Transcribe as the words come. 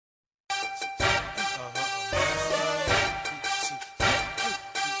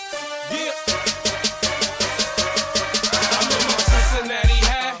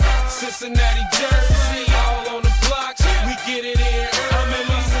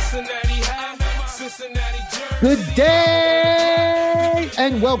Good day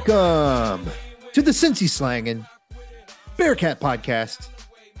and welcome to the Cincy Slangin' Bearcat Podcast.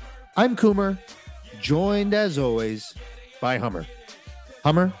 I'm Coomer, joined as always by Hummer.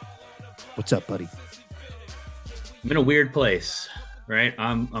 Hummer, what's up, buddy? I'm in a weird place, right?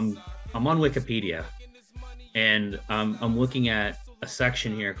 I'm on Wikipedia, and I'm looking at a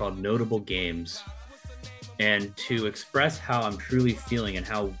section here called Notable Games. And to express how I'm truly feeling and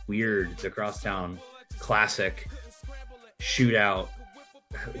how weird the Crosstown Classic shootout,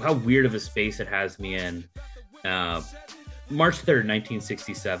 how weird of a space it has me in. March 3rd,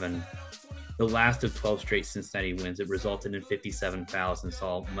 1967, the last of 12 straight Cincinnati wins. It resulted in 57 fouls and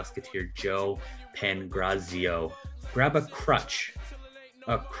saw Musketeer Joe Pangrazio grab a crutch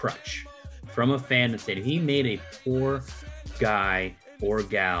from a fan in the stadium. He made a poor guy or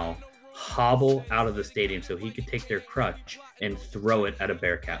gal hobble out of the stadium so he could take their crutch and throw it at a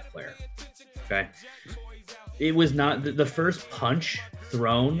Bearcat player. Okay. It was not the first punch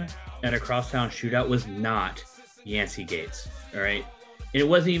thrown at a crosstown shootout was not Yancey Gates. All right. And it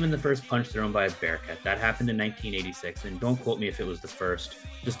wasn't even the first punch thrown by a Bearcat. That happened in 1986. And don't quote me if it was the first.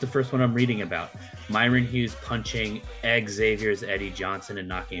 Just the first one I'm reading about. Myron Hughes punching Xavier's Eddie Johnson and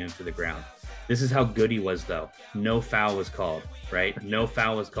knocking him to the ground. This is how good he was, though. No foul was called, right? No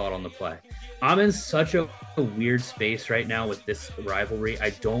foul was called on the play. I'm in such a weird space right now with this rivalry.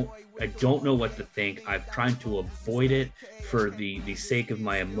 I don't know what to think. I'm trying to avoid it for the sake of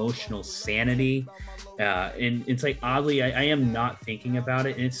my emotional sanity. And it's like, oddly, I am not thinking about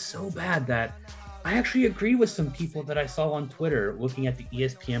it. And it's so bad that I actually agree with some people that I saw on Twitter looking at the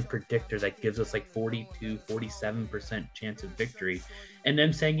ESPN predictor that gives us like 42, 47% chance of victory. And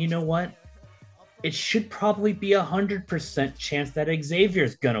them saying, you know what? It should probably be 100% chance that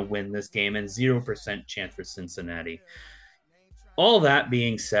Xavier's going to win this game and 0% chance for Cincinnati. All that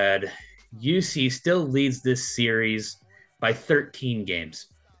being said, UC still leads this series by 13 games.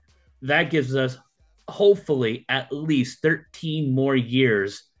 That gives us hopefully at least 13 more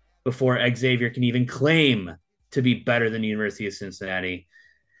years before Xavier can even claim to be better than the University of Cincinnati.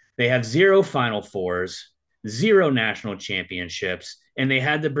 They have 0 Final Fours, 0 national championships, and they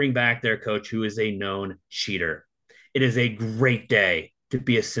had to bring back their coach, who is a known cheater. It is a great day to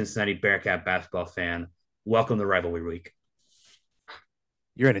be a Cincinnati Bearcat basketball fan. Welcome to Rivalry Week.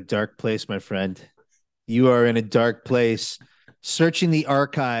 You're in a dark place, my friend. You are in a dark place, searching the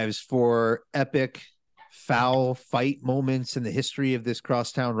archives for epic foul fight moments in the history of this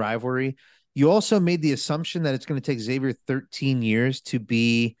crosstown rivalry. You also made the assumption that it's going to take Xavier 13 years to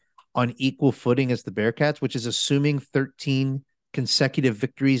be on equal footing as the Bearcats, which is assuming 13 consecutive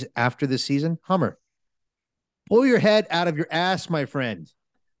victories after the season. Hummer, pull your head out of your ass, my friend.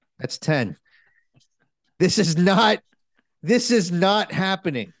 That's 10. This is not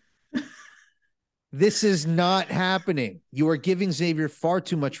happening. This is not happening. You are giving Xavier far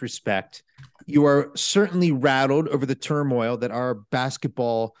too much respect. You are certainly rattled over the turmoil that our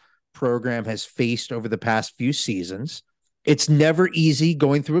basketball program has faced over the past few seasons. It's never easy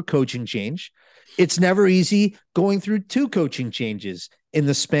going through a coaching change. It's never easy going through 2 coaching changes in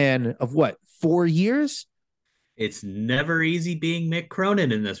the span of 4 years? It's never easy being Mick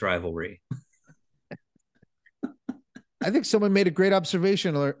Cronin in this rivalry. I think someone made a great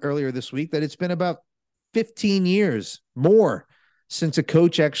observation earlier this week that it's been about 15 years more since a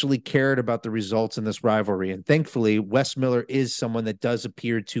coach actually cared about the results in this rivalry. And thankfully, Wes Miller is someone that does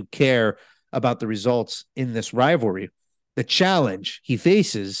appear to care about the results in this rivalry. The challenge he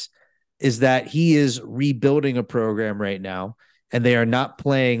faces is that he is rebuilding a program right now, and they are not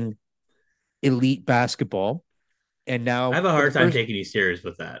playing elite basketball. And now I have a hard time taking you serious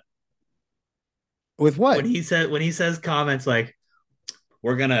with that. With what? When he says comments like,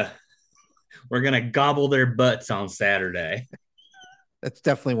 we're gonna gobble their butts on Saturday. That's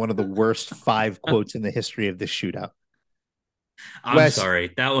definitely one of the worst 5 quotes in the history of this shootout. I'm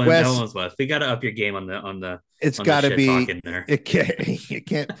sorry. That one was Wes. We got to up your game on the. It's got to be. It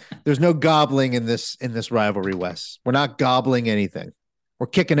can't. There's no gobbling in this rivalry, Wes. We're not gobbling anything. We're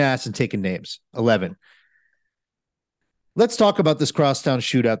kicking ass and taking names. 11. Let's talk about this crosstown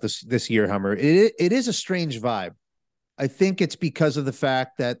shootout this year, Hummer. It is a strange vibe. I think it's because of the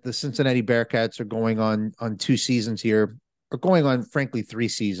fact that the Cincinnati Bearcats are going on 2 seasons here, or going on, frankly, 3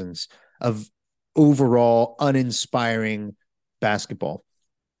 seasons of overall uninspiring basketball.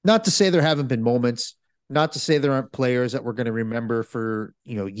 Not to say there haven't been moments, not to say there aren't players that we're going to remember for,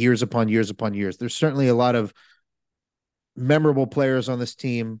 years upon years upon years. There's certainly a lot of memorable players on this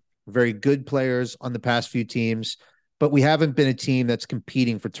team, very good players on the past few teams, but we haven't been a team that's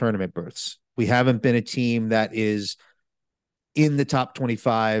competing for tournament berths. We haven't been a team that is in the top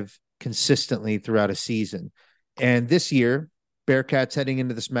 25 consistently throughout a season. And this year, Bearcats heading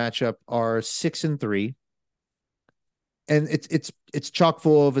into this matchup are 6-3. And it's chock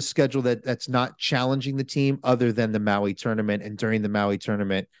full of a schedule that's not challenging the team other than the Maui tournament. And during the Maui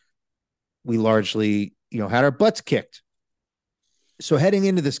tournament, we largely, had our butts kicked. So heading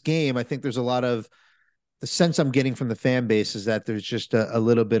into this game, I think there's a lot of the sense I'm getting from the fan base is that there's just a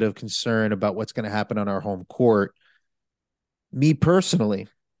little bit of concern about what's going to happen on our home court. Me personally,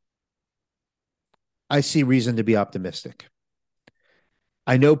 I see reason to be optimistic.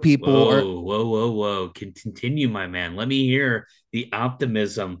 I know people are. Whoa. Continue, my man. Let me hear the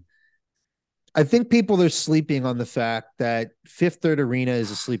optimism. I think people are sleeping on the fact that Fifth Third Arena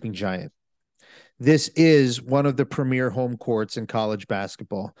is a sleeping giant. This is one of the premier home courts in college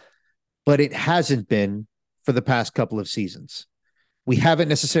basketball, but it hasn't been for the past couple of seasons. We haven't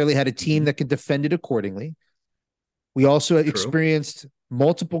necessarily had a team that can defend it accordingly. We also experienced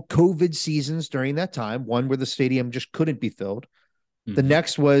multiple COVID seasons during that time, one where the stadium just couldn't be filled. Mm-hmm. The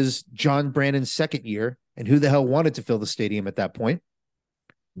next was John Brannon's second year, and who the hell wanted to fill the stadium at that point?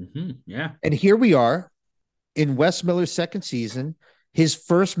 Mm-hmm. Yeah. And here we are in Wes Miller's second season, his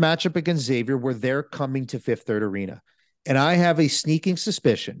first matchup against Xavier, where they're coming to Fifth Third Arena. And I have a sneaking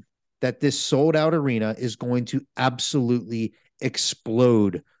suspicion that this sold-out arena is going to absolutely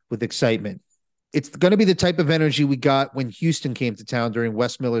explode with excitement. It's going to be the type of energy we got when Houston came to town during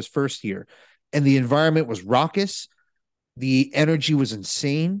Wes Miller's first year. And the environment was raucous. The energy was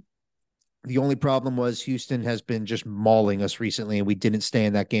insane. The only problem was Houston has been just mauling us recently, and we didn't stay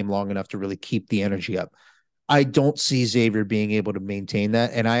in that game long enough to really keep the energy up. I don't see Xavier being able to maintain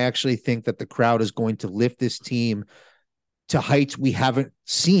that. And I actually think that the crowd is going to lift this team to heights we haven't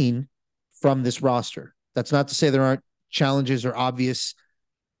seen from this roster. That's not to say there aren't challenges or obvious,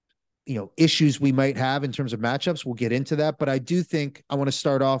 issues we might have in terms of matchups. We'll get into that. But I do think I want to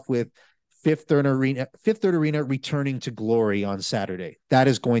start off with Fifth Third Arena returning to glory on Saturday. That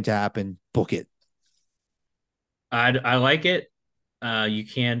is going to happen. Book it. I like it. You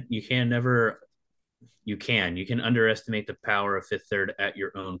can underestimate the power of Fifth Third at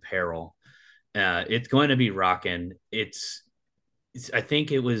your own peril. It's going to be rocking. I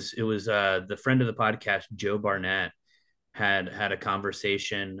think it was the friend of the podcast, Joe Barnett, had a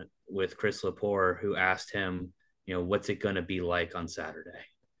conversation with Chris Lepore, who asked him, what's it going to be like on Saturday?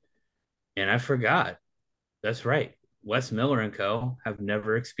 And I forgot. That's right. Wes Miller and co. have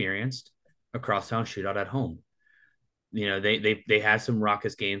never experienced a crosstown shootout at home. They had some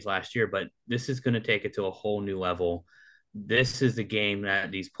raucous games last year, but this is going to take it to a whole new level. This is the game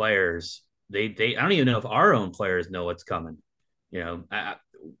that these players, I don't even know if our own players know what's coming. I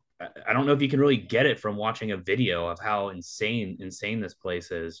don't know if you can really get it from watching a video of how insane this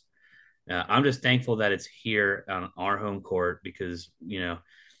place is. I'm just thankful that it's here on our home court because,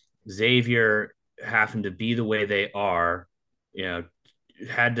 Xavier having to be the way they are,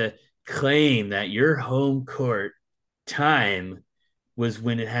 had to claim that your home court time was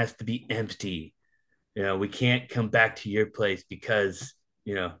when it has to be empty. We can't come back to your place because,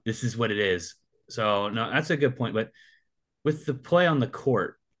 this is what it is. So, no, that's a good point. But with the play on the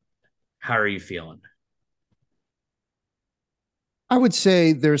court, how are you feeling? I would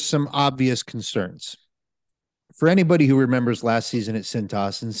say there's some obvious concerns. For anybody who remembers last season at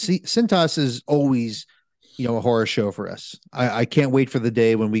Cintas, and Cintas is always, a horror show for us. I can't wait for the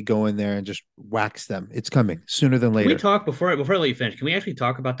day when we go in there and just wax them. It's coming sooner than later. Can we talk before I let you finish? Can we actually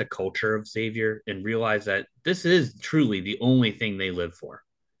talk about the culture of Xavier and realize that this is truly the only thing they live for,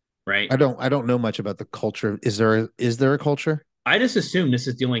 right? I don't know much about the culture. Is there a culture? I just assume this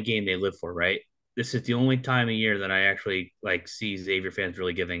is the only game they live for, right? This is the only time of year that I actually see Xavier fans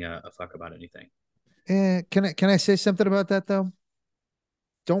really giving a fuck about anything. Can I say something about that though?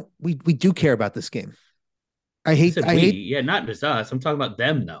 We do care about this game. I hate yeah, not just us. I'm talking about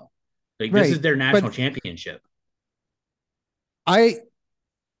them though. This is their national championship. I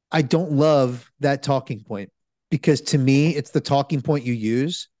don't love that talking point because to me it's the talking point you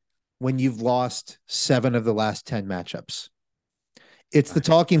use when you've lost 7 of the last 10 matchups. It's the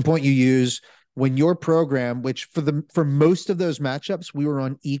talking point you use when your program, which for most of those matchups, we were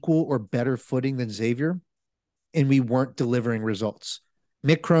on equal or better footing than Xavier, and we weren't delivering results.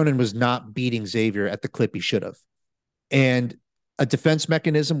 Mick Cronin was not beating Xavier at the clip he should have. And a defense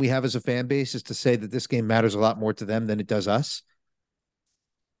mechanism we have as a fan base is to say that this game matters a lot more to them than it does us.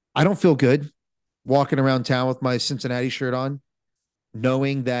 I don't feel good walking around town with my Cincinnati shirt on,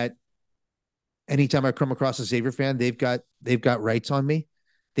 knowing that anytime I come across a Xavier fan, they've got rights on me.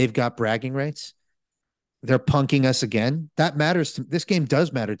 They've got bragging rights. They're punking us again. That matters. This game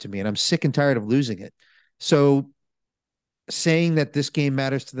does matter to me, and I'm sick and tired of losing it. So saying that this game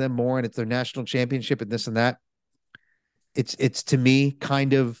matters to them more and it's their national championship and this and that, It's to me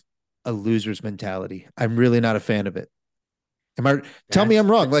kind of a loser's mentality. I'm really not a fan of it. Tell me I'm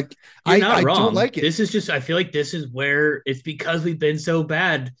wrong. Like you're not I wrong. don't like it. This is just, I feel like this is where it's because we've been so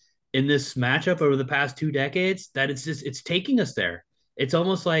bad in this matchup over the past 2 decades that it's taking us there. It's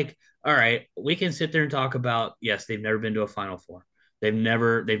almost like, all right, we can sit there and talk about, yes, they've never been to a Final Four. They've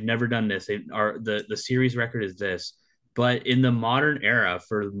never done this. The series record is this. But in the modern era,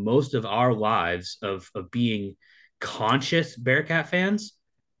 for most of our lives of being conscious Bearcat fans,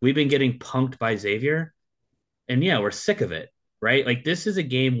 we've been getting punked by Xavier. And yeah, we're sick of it, right? Like this is a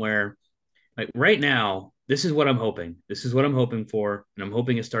game where, like right now, this is what I'm hoping. This is what I'm hoping for, and I'm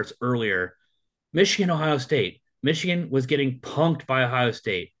hoping it starts earlier. Michigan, Ohio State. Michigan was getting punked by Ohio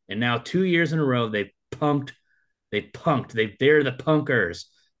State, and now 2 years in a row they've punked. They're the punkers,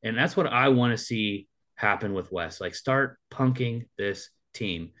 and that's what I want to see happen with West. Like start punking this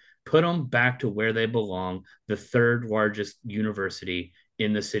team, put them back to where they belong, the third largest university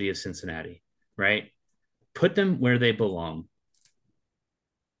in the city of Cincinnati, right? Put them where they belong.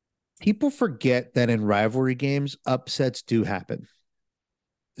 People forget that in rivalry games, upsets do happen.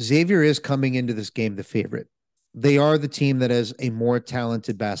 Xavier is coming into this game the favorite. They are the team that has a more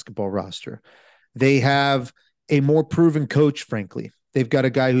talented basketball roster. They have a more proven coach, frankly. They've got a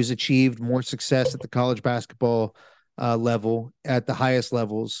guy who's achieved more success at the college basketball level, at the highest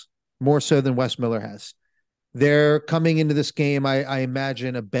levels, more so than Wes Miller has. They're coming into this game, I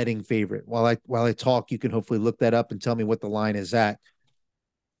imagine, a betting favorite. While I talk, you can hopefully look that up and tell me what the line is at.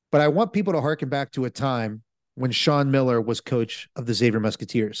 But I want people to harken back to a time when Sean Miller was coach of the Xavier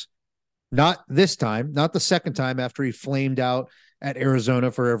Musketeers. Not this time, not the second time after he flamed out at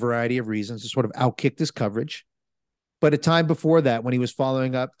Arizona for a variety of reasons to sort of outkick his coverage, but a time before that when he was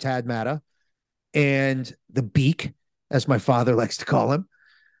following up Tad Matta and the Beak, as my father likes to call him.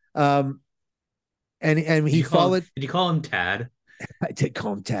 And he followed. Did you call him Tad? I did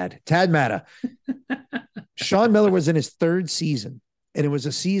call him Tad. Tad Matta. Sean Miller was in his third season, and it was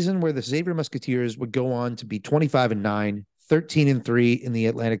a season where the Xavier Musketeers would go on to be 25-9, 13-3 in the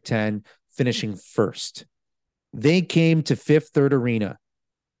Atlantic 10, finishing first. They came to Fifth Third Arena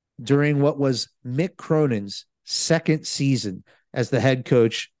during what was Mick Cronin's second season as the head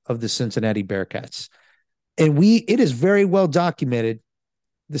coach of the Cincinnati Bearcats. And it is very well documented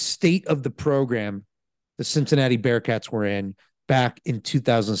the state of the program the Cincinnati Bearcats were in back in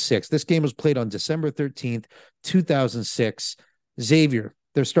 2006. This game was played on December 13th, 2006. Xavier,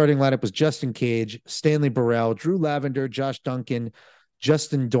 their starting lineup was Justin Cage, Stanley Burrell, Drew Lavender, Josh Duncan,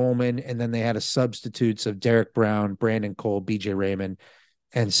 Justin Dolman, and then they had a substitutes of Derek Brown, Brandon Cole, BJ Raymond,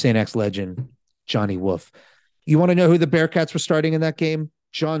 and St. X legend Johnny Wolf. You want to know who the Bearcats were starting in that game?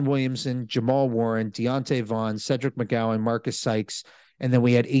 John Williamson, Jamal Warren, Deontay Vaughn, Cedric McGowan, Marcus Sykes, and then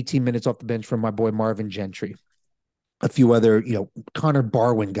we had 18 minutes off the bench from my boy Marvin Gentry. A few other, Connor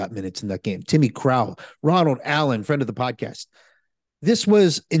Barwin got minutes in that game. Timmy Crowell, Ronald Allen, friend of the podcast. This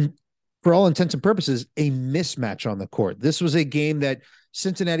was, for all intents and purposes, a mismatch on the court. This was a game that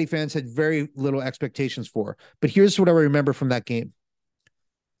Cincinnati fans had very little expectations for. But here's what I remember from that game.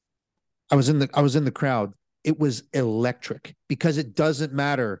 I was in the crowd. It was electric because it doesn't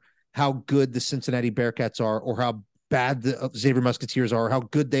matter how good the Cincinnati Bearcats are or how bad the Xavier Musketeers are or how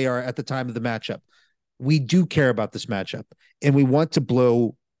good they are at the time of the matchup. We do care about this matchup, and we want to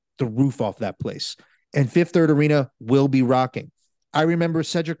blow the roof off that place. And Fifth Third Arena will be rocking. I remember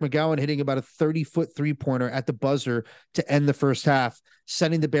Cedric McGowan hitting about a 30-foot three-pointer at the buzzer to end the first half,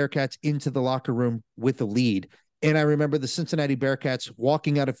 sending the Bearcats into the locker room with a lead. And I remember the Cincinnati Bearcats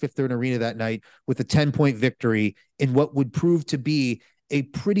walking out of Fifth Third Arena that night with a 10-point victory in what would prove to be a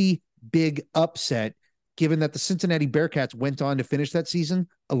pretty big upset, given that the Cincinnati Bearcats went on to finish that season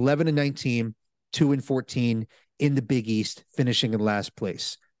 11-19, 2-14 in the Big East, finishing in last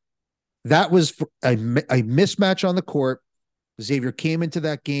place. That was a mismatch on the court. Xavier came into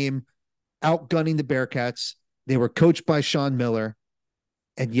that game outgunning the Bearcats. They were coached by Sean Miller,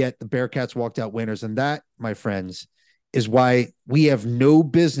 and yet the Bearcats walked out winners. And that, my friends, is why we have no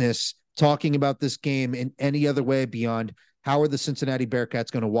business talking about this game in any other way beyond how are the Cincinnati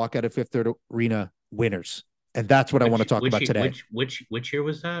Bearcats going to walk out of Fifth Third Arena winners. And that's what I want to talk about today. Which year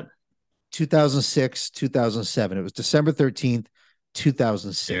was that? 2006, 2007. It was December 13th,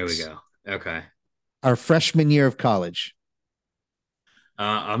 2006. There we go. Okay. Our freshman year of college.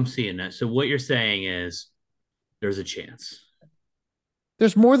 I'm seeing that. So what you're saying is there's a chance.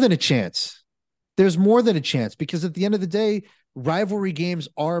 There's more than a chance. There's more than a chance because at the end of the day, rivalry games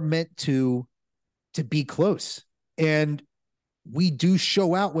are meant to be close. And we do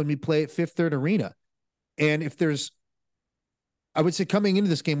show out when we play at Fifth Third Arena. And if there's, I would say coming into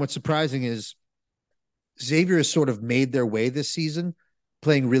this game, what's surprising is Xavier has sort of made their way this season,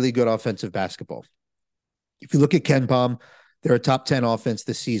 playing really good offensive basketball. If you look at KenPom, they're a top 10 offense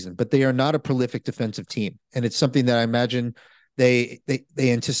this season, but they are not a prolific defensive team. And it's something that I imagine they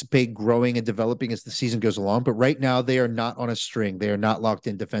anticipate growing and developing as the season goes along. But right now, they are not on a string. They are not locked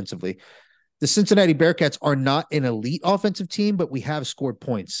in defensively. The Cincinnati Bearcats are not an elite offensive team, but we have scored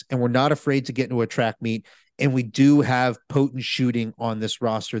points, and we're not afraid to get into a track meet. And we do have potent shooting on this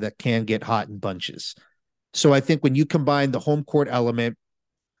roster that can get hot in bunches. So I think when you combine the home court element,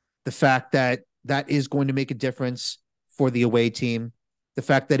 the fact that that is going to make a difference for the away team, the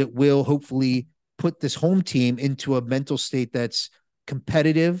fact that it will hopefully put this home team into a mental state that's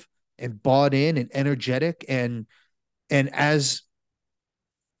competitive and bought in and energetic and as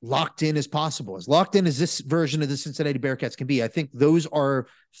locked in as possible, as locked in as this version of the Cincinnati Bearcats can be. I think those are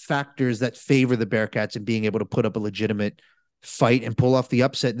factors that favor the Bearcats in being able to put up a legitimate fight and pull off the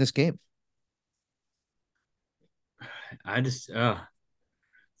upset in this game. I just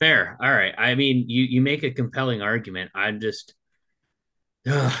fair. All right. I mean, you make a compelling argument. I'm just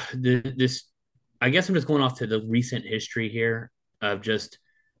this. I guess I'm just going off to the recent history here of just,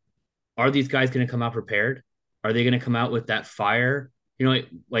 are these guys going to come out prepared? Are they going to come out with that fire? You know,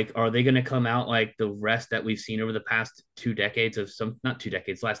 like are they going to come out like the rest that we've seen over the past 2 decades of some, not 2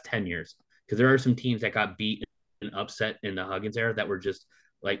 decades, last 10 years? Because there are some teams that got beat and upset in the Huggins era that were just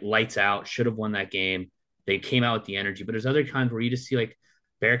like lights out, should have won that game. They came out with the energy, but there's other times where you just see like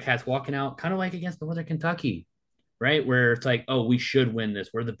Bearcats walking out, kind of like against Northern Kentucky, right? Where it's like, oh, we should win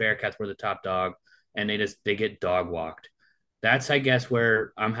this. We're the Bearcats, we're the top dog, and they get dog walked. That's, I guess,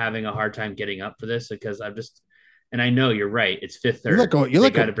 where I'm having a hard time getting up for this because I'm just, and I know you're right. It's Fifth Third. You're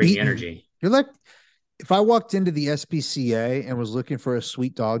like got to bring the energy. You're like, if I walked into the SPCA and was looking for a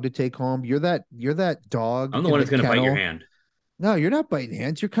sweet dog to take home, you're that dog. I'm the one that's going to bite your hand. No, you're not biting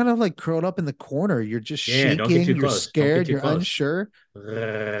hands. You're kind of like curled up in the corner. You're just shaking. Don't get too close. You're scared. You're unsure.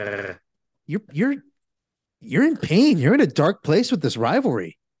 You're in pain. You're in a dark place with this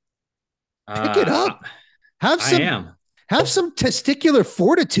rivalry. Pick it up. Have some testicular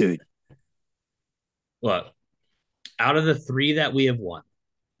fortitude. Look, out of the 3 that we have won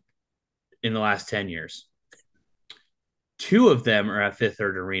in the last 10 years, 2 of them are at Fifth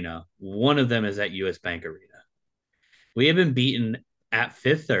Third Arena. 1 of them is at US Bank Arena. We have been beaten at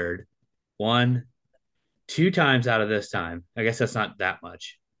Fifth Third 1, 2 times out of this time. I guess that's not that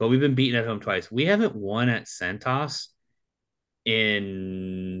much, but we've been beaten at home twice. We haven't won at Centos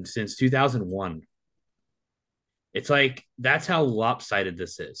since 2001. It's like, that's how lopsided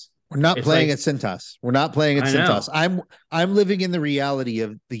this is. We're not playing at Cintas. We're not playing at Cintas. I'm living in the reality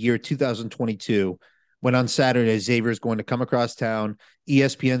of the year 2022 when on Saturday, Xavier is going to come across town.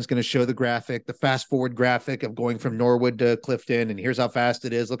 ESPN's going to show the graphic, the fast forward graphic of going from Norwood to Clifton. And here's how fast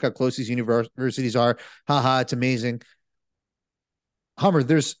it is. Look how close these universities are. It's amazing. Hummer,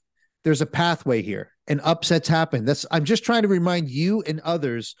 there's a pathway here and upsets happen. I'm just trying to remind you and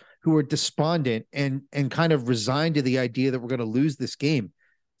others who are despondent and kind of resigned to the idea that we're going to lose this game.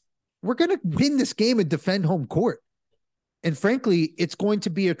 We're going to win this game and defend home court. And frankly, it's going to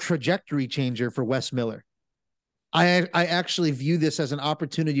be a trajectory changer for Wes Miller. I actually view this as an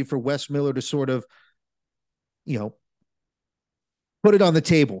opportunity for Wes Miller to sort of, put it on the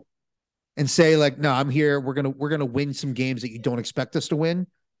table and say like, no, I'm here. We're going to win some games that you don't expect us to win.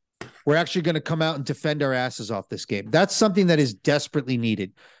 We're actually going to come out and defend our asses off this game. That's something that is desperately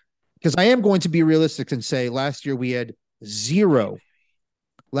needed. Because I am going to be realistic and say last year we had zero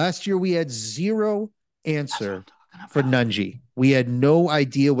answer for Nunji. We had no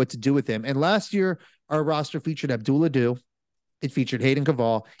idea what to do with him. And last year, our roster featured Abdul Adu, it featured Hayden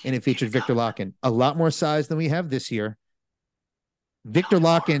Caval, and it featured Viktor Lakhin. A lot more size than we have this year. Viktor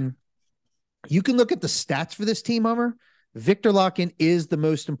Lakhin, you can look at the stats for this team, Hummer. Viktor Lakhin is the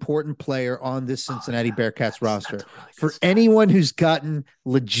most important player on this Cincinnati Bearcats roster. For anyone who's gotten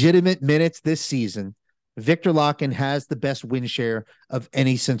legitimate minutes this season, Viktor Lakhin has the best win share of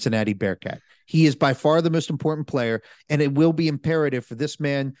any Cincinnati Bearcat. He is by far the most important player, and it will be imperative for this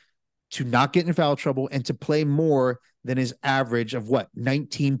man to not get in foul trouble and to play more than his average of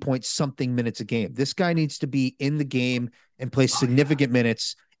 19 point something minutes a game. This guy needs to be in the game and play significant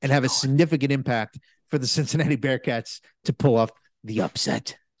minutes and have a significant impact for the Cincinnati Bearcats to pull off the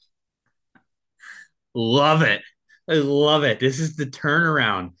upset. Love it. I love it. This is the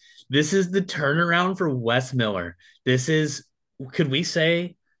turnaround. This is the turnaround for Wes Miller. Could we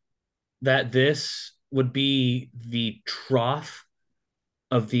say that this would be the trough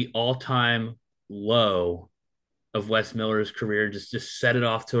of the all-time low of Wes Miller's career, just set it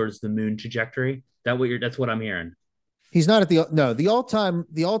off towards the moon trajectory? That's what I'm hearing. He's not at the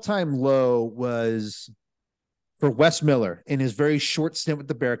all-time low was for Wes Miller in his very short stint with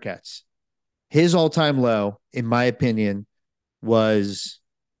the Bearcats, his all-time low, in my opinion, was,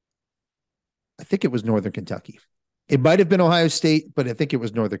 I think it was Northern Kentucky. It might have been Ohio State, but I think it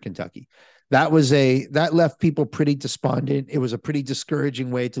was Northern Kentucky. That left people pretty despondent. It was a pretty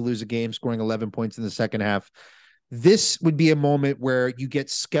discouraging way to lose a game, scoring 11 points in the second half. This would be a moment where you get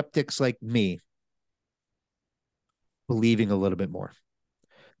skeptics like me believing a little bit more.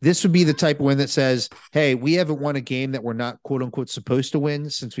 This would be the type of win that says, hey, we haven't won a game that we're not quote unquote supposed to win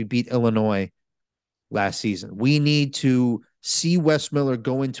since we beat Illinois last season. We need to see Wes Miller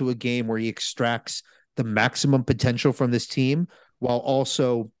go into a game where he extracts the maximum potential from this team while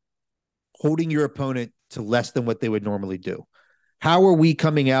also holding your opponent to less than what they would normally do. How are we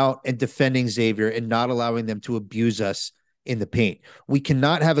coming out and defending Xavier and not allowing them to abuse us in the paint? We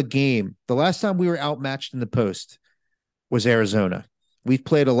cannot have a game. The last time we were outmatched in the post was Arizona. We've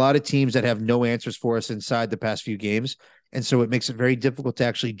played a lot of teams that have no answers for us inside the past few games. And so it makes it very difficult to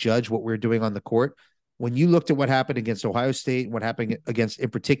actually judge what we're doing on the court. When you looked at what happened against Ohio State, what happened against,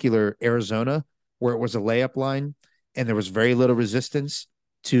 in particular, Arizona, where it was a layup line and there was very little resistance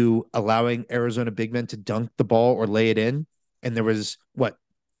to allowing Arizona big men to dunk the ball or lay it in, and there was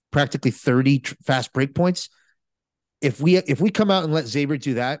practically 30 fast break points. If we come out and let Xavier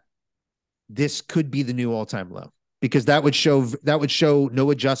do that, this could be the new all-time low, because that would show no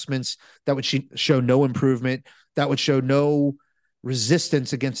adjustments, that would show no improvement, that would show no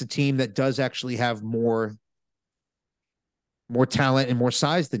resistance against a team that does actually have more talent and more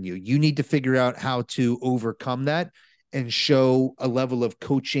size than you. You need to figure out how to overcome that and show a level of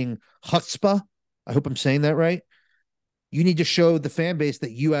coaching chutzpah. I hope I'm saying that right. You need to show the fan base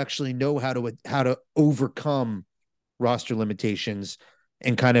that you actually know how to overcome roster limitations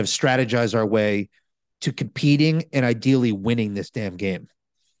and kind of strategize our way to competing and ideally winning this damn game.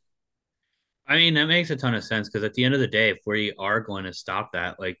 I mean, that makes a ton of sense, because at the end of the day, if we are going to stop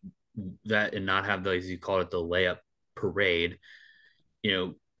that, like that, and not have those, you call it the layup parade,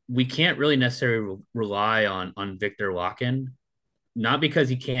 we can't really necessarily rely on Viktor Lakhin, not because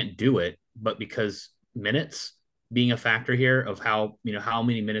he can't do it, but because minutes being a factor here of how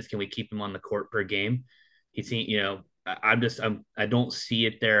many minutes can we keep him on the court per game. I don't see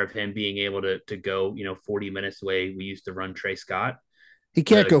it there of him being able to go 40 minutes the way we used to run Trey Scott. He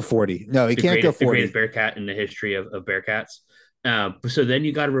can't go 40. No, he can't go 40. The greatest Bearcat in the history of Bearcats. So then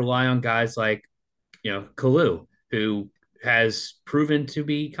you got to rely on guys like Kalu, who has proven to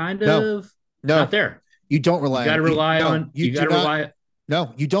be kind of not there. You don't rely. You got to rely on. You got to rely.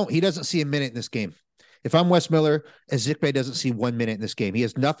 No, you don't. He doesn't see a minute in this game. If I'm Wes Miller, Ezikpe doesn't see 1 minute in this game. He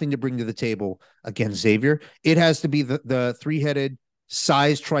has nothing to bring to the table against Xavier. It has to be the three-headed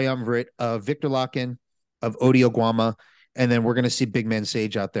size triumvirate of Viktor Lakhin, of Odi Oguama, and then we're going to see big man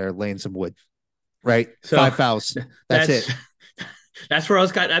Sage out there laying some wood, right? So 5 fouls. That's it. That's where I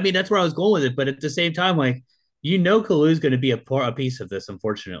was that's where I was going with it. But at the same time, Kalu's going to be a piece of this,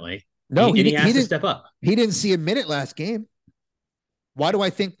 unfortunately. No, he has to step up. He didn't see a minute last game. Why do I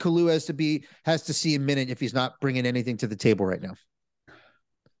think Kalu has to see a minute if he's not bringing anything to the table right now?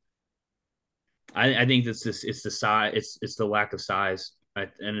 I think it's the size. It's the lack of size. I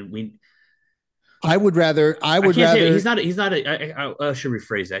should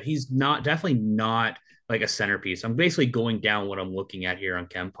rephrase that. He's definitely not like a centerpiece. I'm basically going down what I'm looking at here on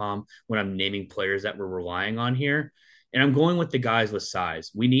KenPom when I'm naming players that we're relying on here. And I'm going with the guys with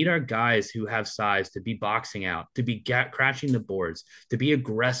size. We need our guys who have size to be boxing out, to be crashing the boards, to be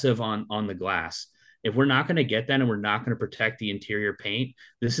aggressive on the glass. If we're not going to get that and we're not going to protect the interior paint,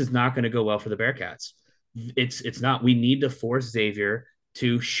 this is not going to go well for the Bearcats. It's not. We need to force Xavier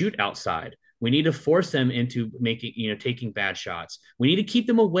to shoot outside. We need to force them into taking bad shots. We need to keep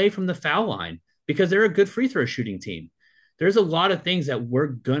them away from the foul line because they're a good free throw shooting team. There's a lot of things that we're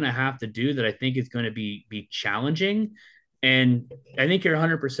going to have to do that I think is going to be challenging. And I think you're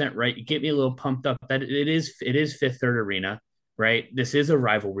 100% right. You get me a little pumped up that it is Fifth Third Arena, right? This is a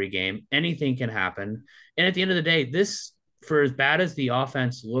rivalry game. Anything can happen. And at the end of the day, this, for as bad as the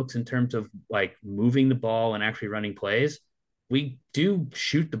offense looks in terms of like moving the ball and actually running plays, we do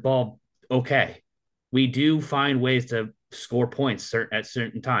shoot the ball okay. We do find ways to score points at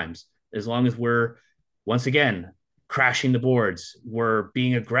certain times, as long as we're, once again, crashing the boards, we're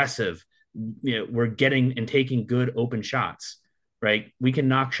being aggressive, we're getting and taking good open shots, right? We can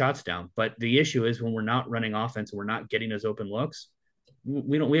knock shots down, but the issue is when we're not running offense and we're not getting those open looks,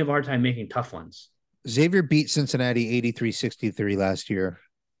 we have a hard time making tough ones. Xavier beat Cincinnati 83-63 last year.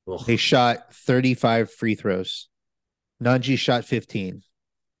 Ugh. They shot 35 free throws. Nunji shot 15.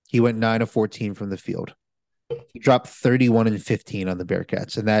 He went 9 of 14 from the field. He dropped 31 and 15 on the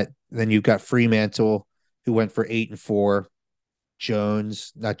Bearcats. And then you've got Fremantle, who went for 8-4.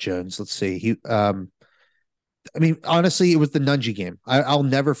 Not Jones. Let's see. I mean, honestly, it was the Nunji game. I'll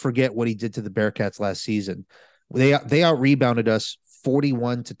never forget what he did to the Bearcats last season. They out rebounded us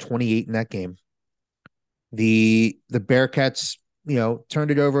 41-28 in that game. The Bearcats,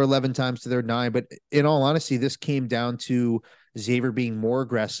 turned it over 11 times to their 9. But in all honesty, this came down to Xavier being more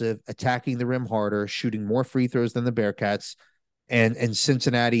aggressive, attacking the rim harder, shooting more free throws than the Bearcats, and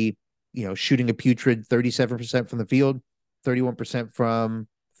Cincinnati, shooting a putrid 37% from the field, 31% from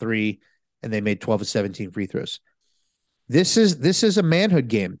 3, and they made 12 of 17 free throws. This is a manhood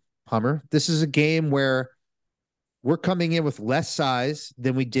game, Hummer. This is a game where we're coming in with less size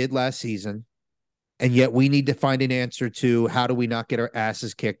than we did last season, and yet we need to find an answer to how do we not get our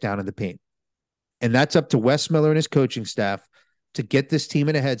asses kicked down in the paint. And that's up to Wes Miller and his coaching staff to get this team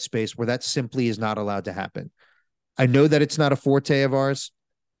in a headspace where that simply is not allowed to happen. I know that it's not a forte of ours,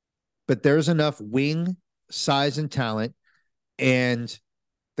 but there's enough wing, size, and talent, and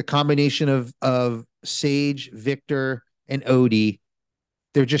the combination of Sage, Victor, and Odie,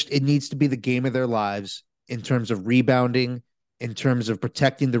 it needs to be the game of their lives in terms of rebounding, in terms of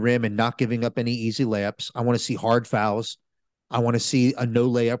protecting the rim and not giving up any easy layups. I want to see hard fouls. I want to see a no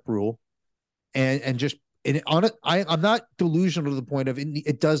layup rule. I'm not delusional to the point of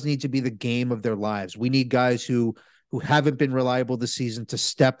it does need to be the game of their lives. We need guys who haven't been reliable this season to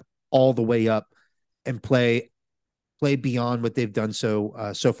step all the way up and play beyond what they've done so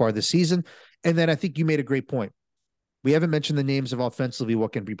far this season. And then I think you made a great point. We haven't mentioned the names of offensively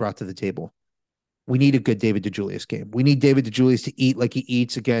what can be brought to the table. We need a good David DeJulius game. We need David DeJulius to eat like he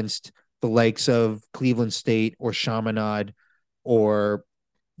eats against the likes of Cleveland State or Chaminade or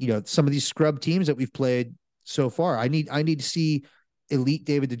some of these scrub teams that we've played so far. I need to see elite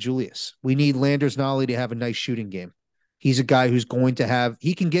David DeJulius. We need Landers Nolley to have a nice shooting game. He's a guy who's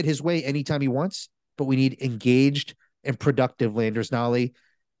he can get his way anytime he wants, but we need engaged and productive Landers Nolley.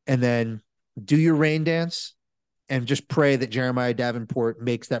 And then do your rain dance and just pray that Jeremiah Davenport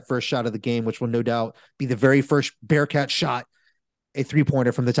makes that first shot of the game, which will no doubt be the very first Bearcat shot, a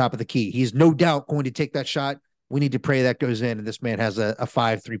 3-pointer from the top of the key. He's no doubt going to take that shot. We need to pray that goes in and this man has a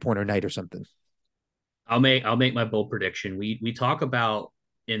 5 3-pointer night or something. I'll make my bold prediction. We talk about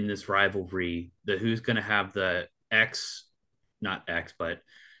in this rivalry who's going to have the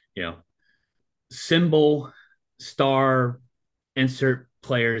symbol, star, insert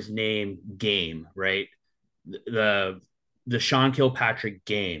player's name game, right? The Sean Kilpatrick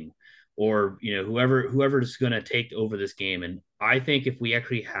game, or whoever is going to take over this game. And I think if we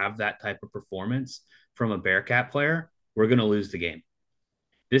actually have that type of performance from a Bearcat player, we're going to lose the game.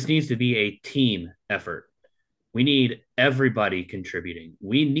 This needs to be a team effort. We need everybody contributing.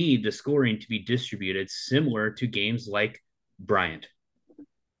 We need the scoring to be distributed similar to games like Bryant.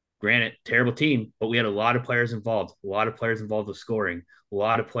 Granted, terrible team, but we had a lot of players involved with scoring, a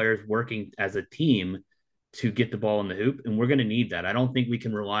lot of players working as a team to get the ball in the hoop, and we're going to need that. I don't think we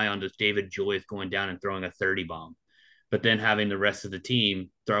can rely on just David Julius going down and throwing a 30 bomb, but then having the rest of the team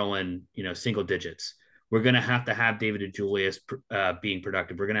throw in, single digits. We're going to have David Julius being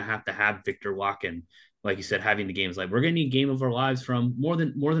productive. We're going to have Victor Watkins, like you said, having the games. Like, we're going to need game of our lives from more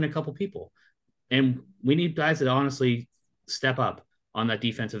than a couple people. And we need guys that honestly step up on that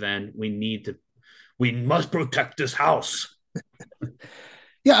defensive end. We must protect this house.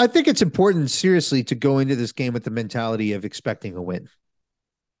 Yeah, I think it's important, seriously, to go into this game with the mentality of expecting a win.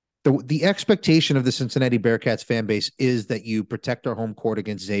 The expectation of the Cincinnati Bearcats fan base is that you protect our home court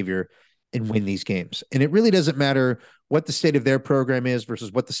against Xavier and win these games. And it really doesn't matter what the state of their program is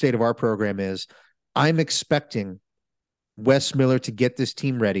versus what the state of our program is. I'm expecting Wes Miller to get this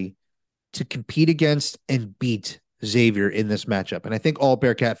team ready to compete against and beat Xavier in this matchup. And I think all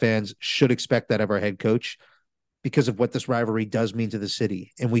Bearcat fans should expect that of our head coach, because of what this rivalry does mean to the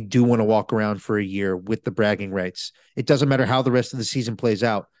city. And we do want to walk around for a year with the bragging rights. It doesn't matter how the rest of the season plays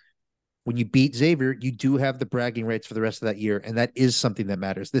out. When you beat Xavier, you do have the bragging rights for the rest of that year. And that is something that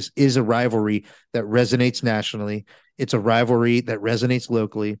matters. This is a rivalry that resonates nationally. It's a rivalry that resonates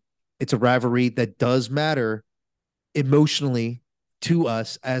locally. It's a rivalry that does matter emotionally to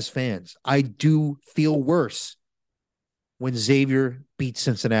us as fans. I do feel worse when Xavier beats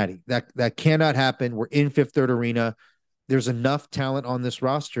Cincinnati. That cannot happen. We're in Fifth Third Arena. There's enough talent on this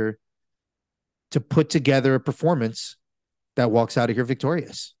roster to put together a performance that walks out of here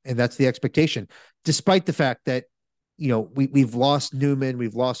victorious. And that's the expectation, despite the fact that, we've lost Newman,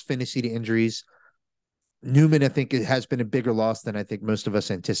 we've lost Phinisee to injuries. Newman, I think, it has been a bigger loss than I think most of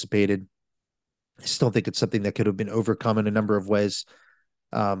us anticipated. I still think it's something that could have been overcome in a number of ways.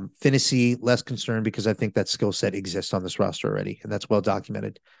 Phinisee, less concerned, because I think that skill set exists on this roster already, and that's well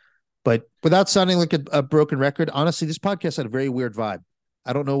documented. But without sounding like a broken record, honestly, this podcast had a very weird vibe.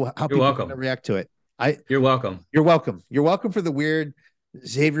 I don't know how people are going to react to it. You're welcome. You're welcome. You're welcome for the weird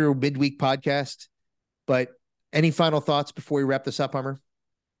Xavier midweek podcast. But any final thoughts before we wrap this up, Hummer?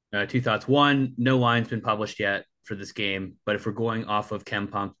 Two thoughts. One, no line's been published yet for this game, but if we're going off of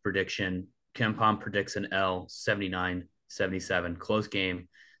KenPom's prediction, KenPom predicts an L 79-77. Close game.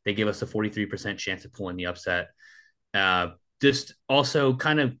 They give us a 43% chance of pulling the upset. Just also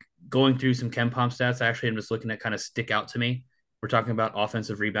kind of going through some KenPom stats. Actually, I'm just looking at kind of stick out to me. We're talking about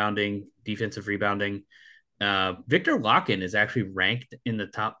offensive rebounding, defensive rebounding. Viktor Lakhin is actually ranked in the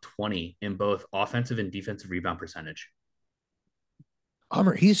top 20 in both offensive and defensive rebound percentage.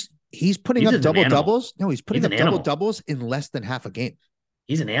 Hummer, he's putting up double doubles. No, he's putting up double doubles in less than half a game.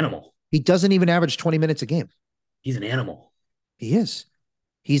 He's an animal. He doesn't even average 20 minutes a game. He's an animal. He is.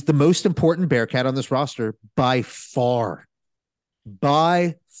 He's the most important Bearcat on this roster by far.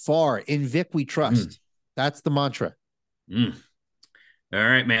 By far. In Vic, we trust. That's the mantra. All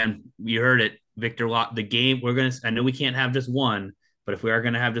right, man. You heard it. Viktor Lakhin. The game, I know we can't have just one, but if we are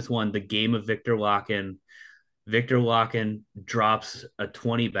going to have just one, the game of Viktor Lakhin. Viktor Lakhin drops a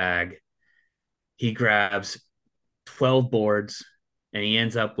 20 bag. He grabs 12 boards, and he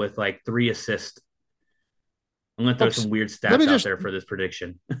ends up with like 3 assists. I'm going to throw some weird stats out there for this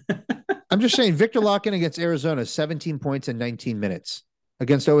prediction. I'm just saying, Viktor Lakhin against Arizona, 17 points in 19 minutes.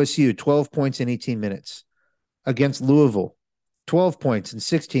 Against OSU, 12 points in 18 minutes. Against Louisville, 12 points in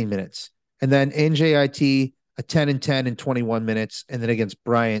 16 minutes. And then NJIT, a 10 and 10 in 21 minutes. And then against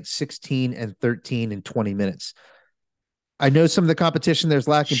Bryant, 16 and 13 in 20 minutes. I know some of the competition there's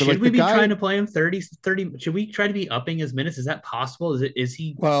lacking. Should we be trying to play him 30? Should we try to be upping his minutes? Is that possible? Is it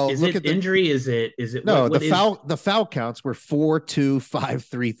injury? Is it no, the foul counts were 4, 2, 5,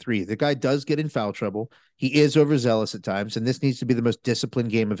 3, 3. The guy does get in foul trouble. He is overzealous at times, and this needs to be the most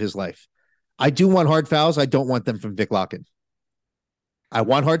disciplined game of his life. I do want hard fouls. I don't want them from Vic Lakhin. I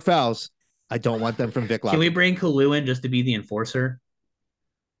want hard fouls. I don't want them from Vic Lakhin. Can we bring Kalu in just to be the enforcer?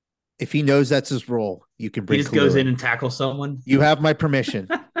 If he knows that's his role, you can bring. He just goes in and tackles someone. You have my permission.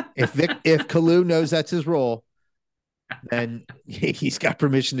 if Kalu knows that's his role, then he's got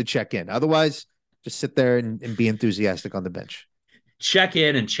permission to check in. Otherwise, just sit there and be enthusiastic on the bench. Check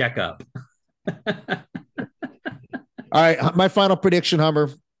in and check up. All right, my final prediction, Hummer.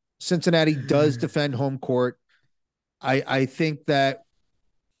 Cincinnati does defend home court. I think that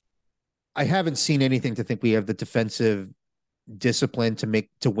I haven't seen anything to think we have the defensive discipline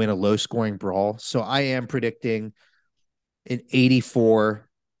to win a low scoring brawl. So I am predicting an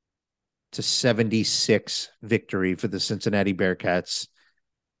 84-76 victory for the Cincinnati Bearcats.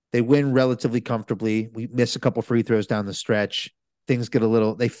 They win relatively comfortably. We miss a couple free throws down the stretch. Things get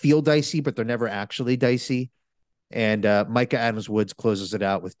they feel dicey, but they're never actually dicey. And Micah Adams-Woods closes it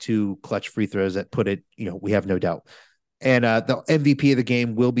out with 2 clutch free throws that put it, we have no doubt. And the MVP of the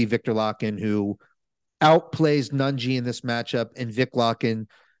game will be Viktor Lakhin, who outplays Nunji in this matchup, and Vic Lakhin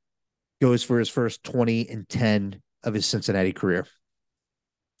goes for his first 20 and 10 of his Cincinnati career.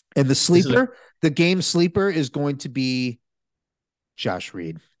 And the game sleeper is going to be Josh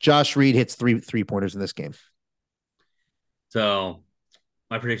Reed. Josh Reed hits 3 pointers in this game. So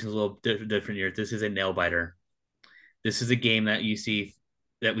my prediction is a little different here. This is a nail biter. This is a game that you see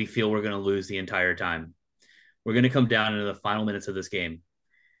that we feel we're going to lose the entire time. We're going to come down into the final minutes of this game.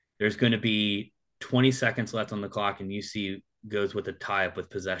 There's going to be 20 seconds left on the clock, and UC goes with a tie-up with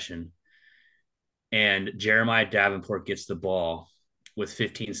possession. And Jeremiah Davenport gets the ball with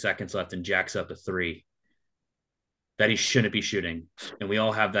 15 seconds left and jacks up a 3 that he shouldn't be shooting. And we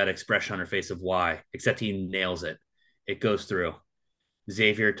all have that expression on our face of why, except he nails it. It goes through.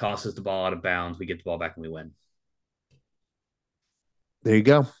 Xavier tosses the ball out of bounds. We get the ball back and we win. There you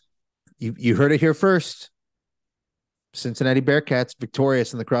go. You heard it here first. Cincinnati Bearcats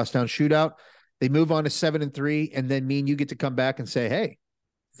victorious in the crosstown shootout. They move on to 7-3, and then me and you get to come back and say, "Hey, I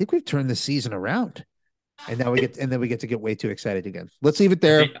think we've turned the season around." And now we get to get way too excited again. Let's leave it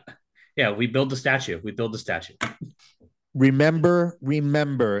there. Yeah, we build the statue. Remember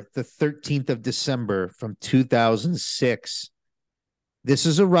the 13th of December from 2006. This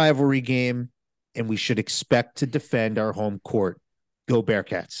is a rivalry game, and we should expect to defend our home court. Go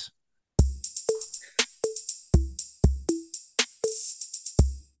Bearcats.